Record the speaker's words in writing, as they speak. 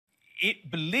it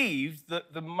believed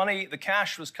that the money, the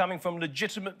cash, was coming from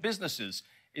legitimate businesses.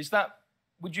 Is that,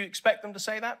 would you expect them to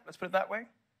say that? Let's put it that way.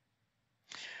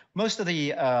 Most of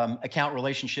the account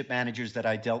relationship managers that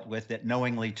I dealt with that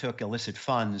knowingly took illicit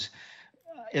funds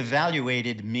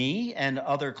evaluated me and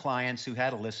other clients who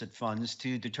had illicit funds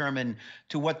to determine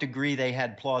to what degree they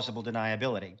had plausible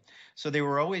deniability. So they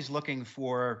were always looking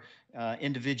for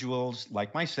individuals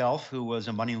like myself, who was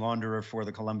a money launderer for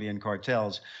the Colombian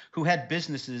cartels, who had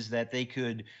businesses that they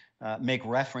could make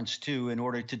reference to in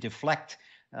order to deflect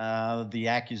the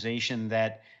accusation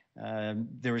that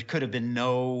there could have been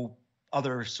no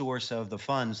other source of the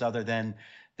funds other than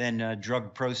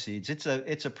drug proceeds. It's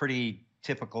a pretty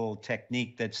typical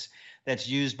technique that's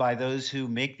used by those who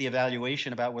make the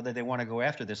evaluation about whether they want to go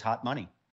after this hot money.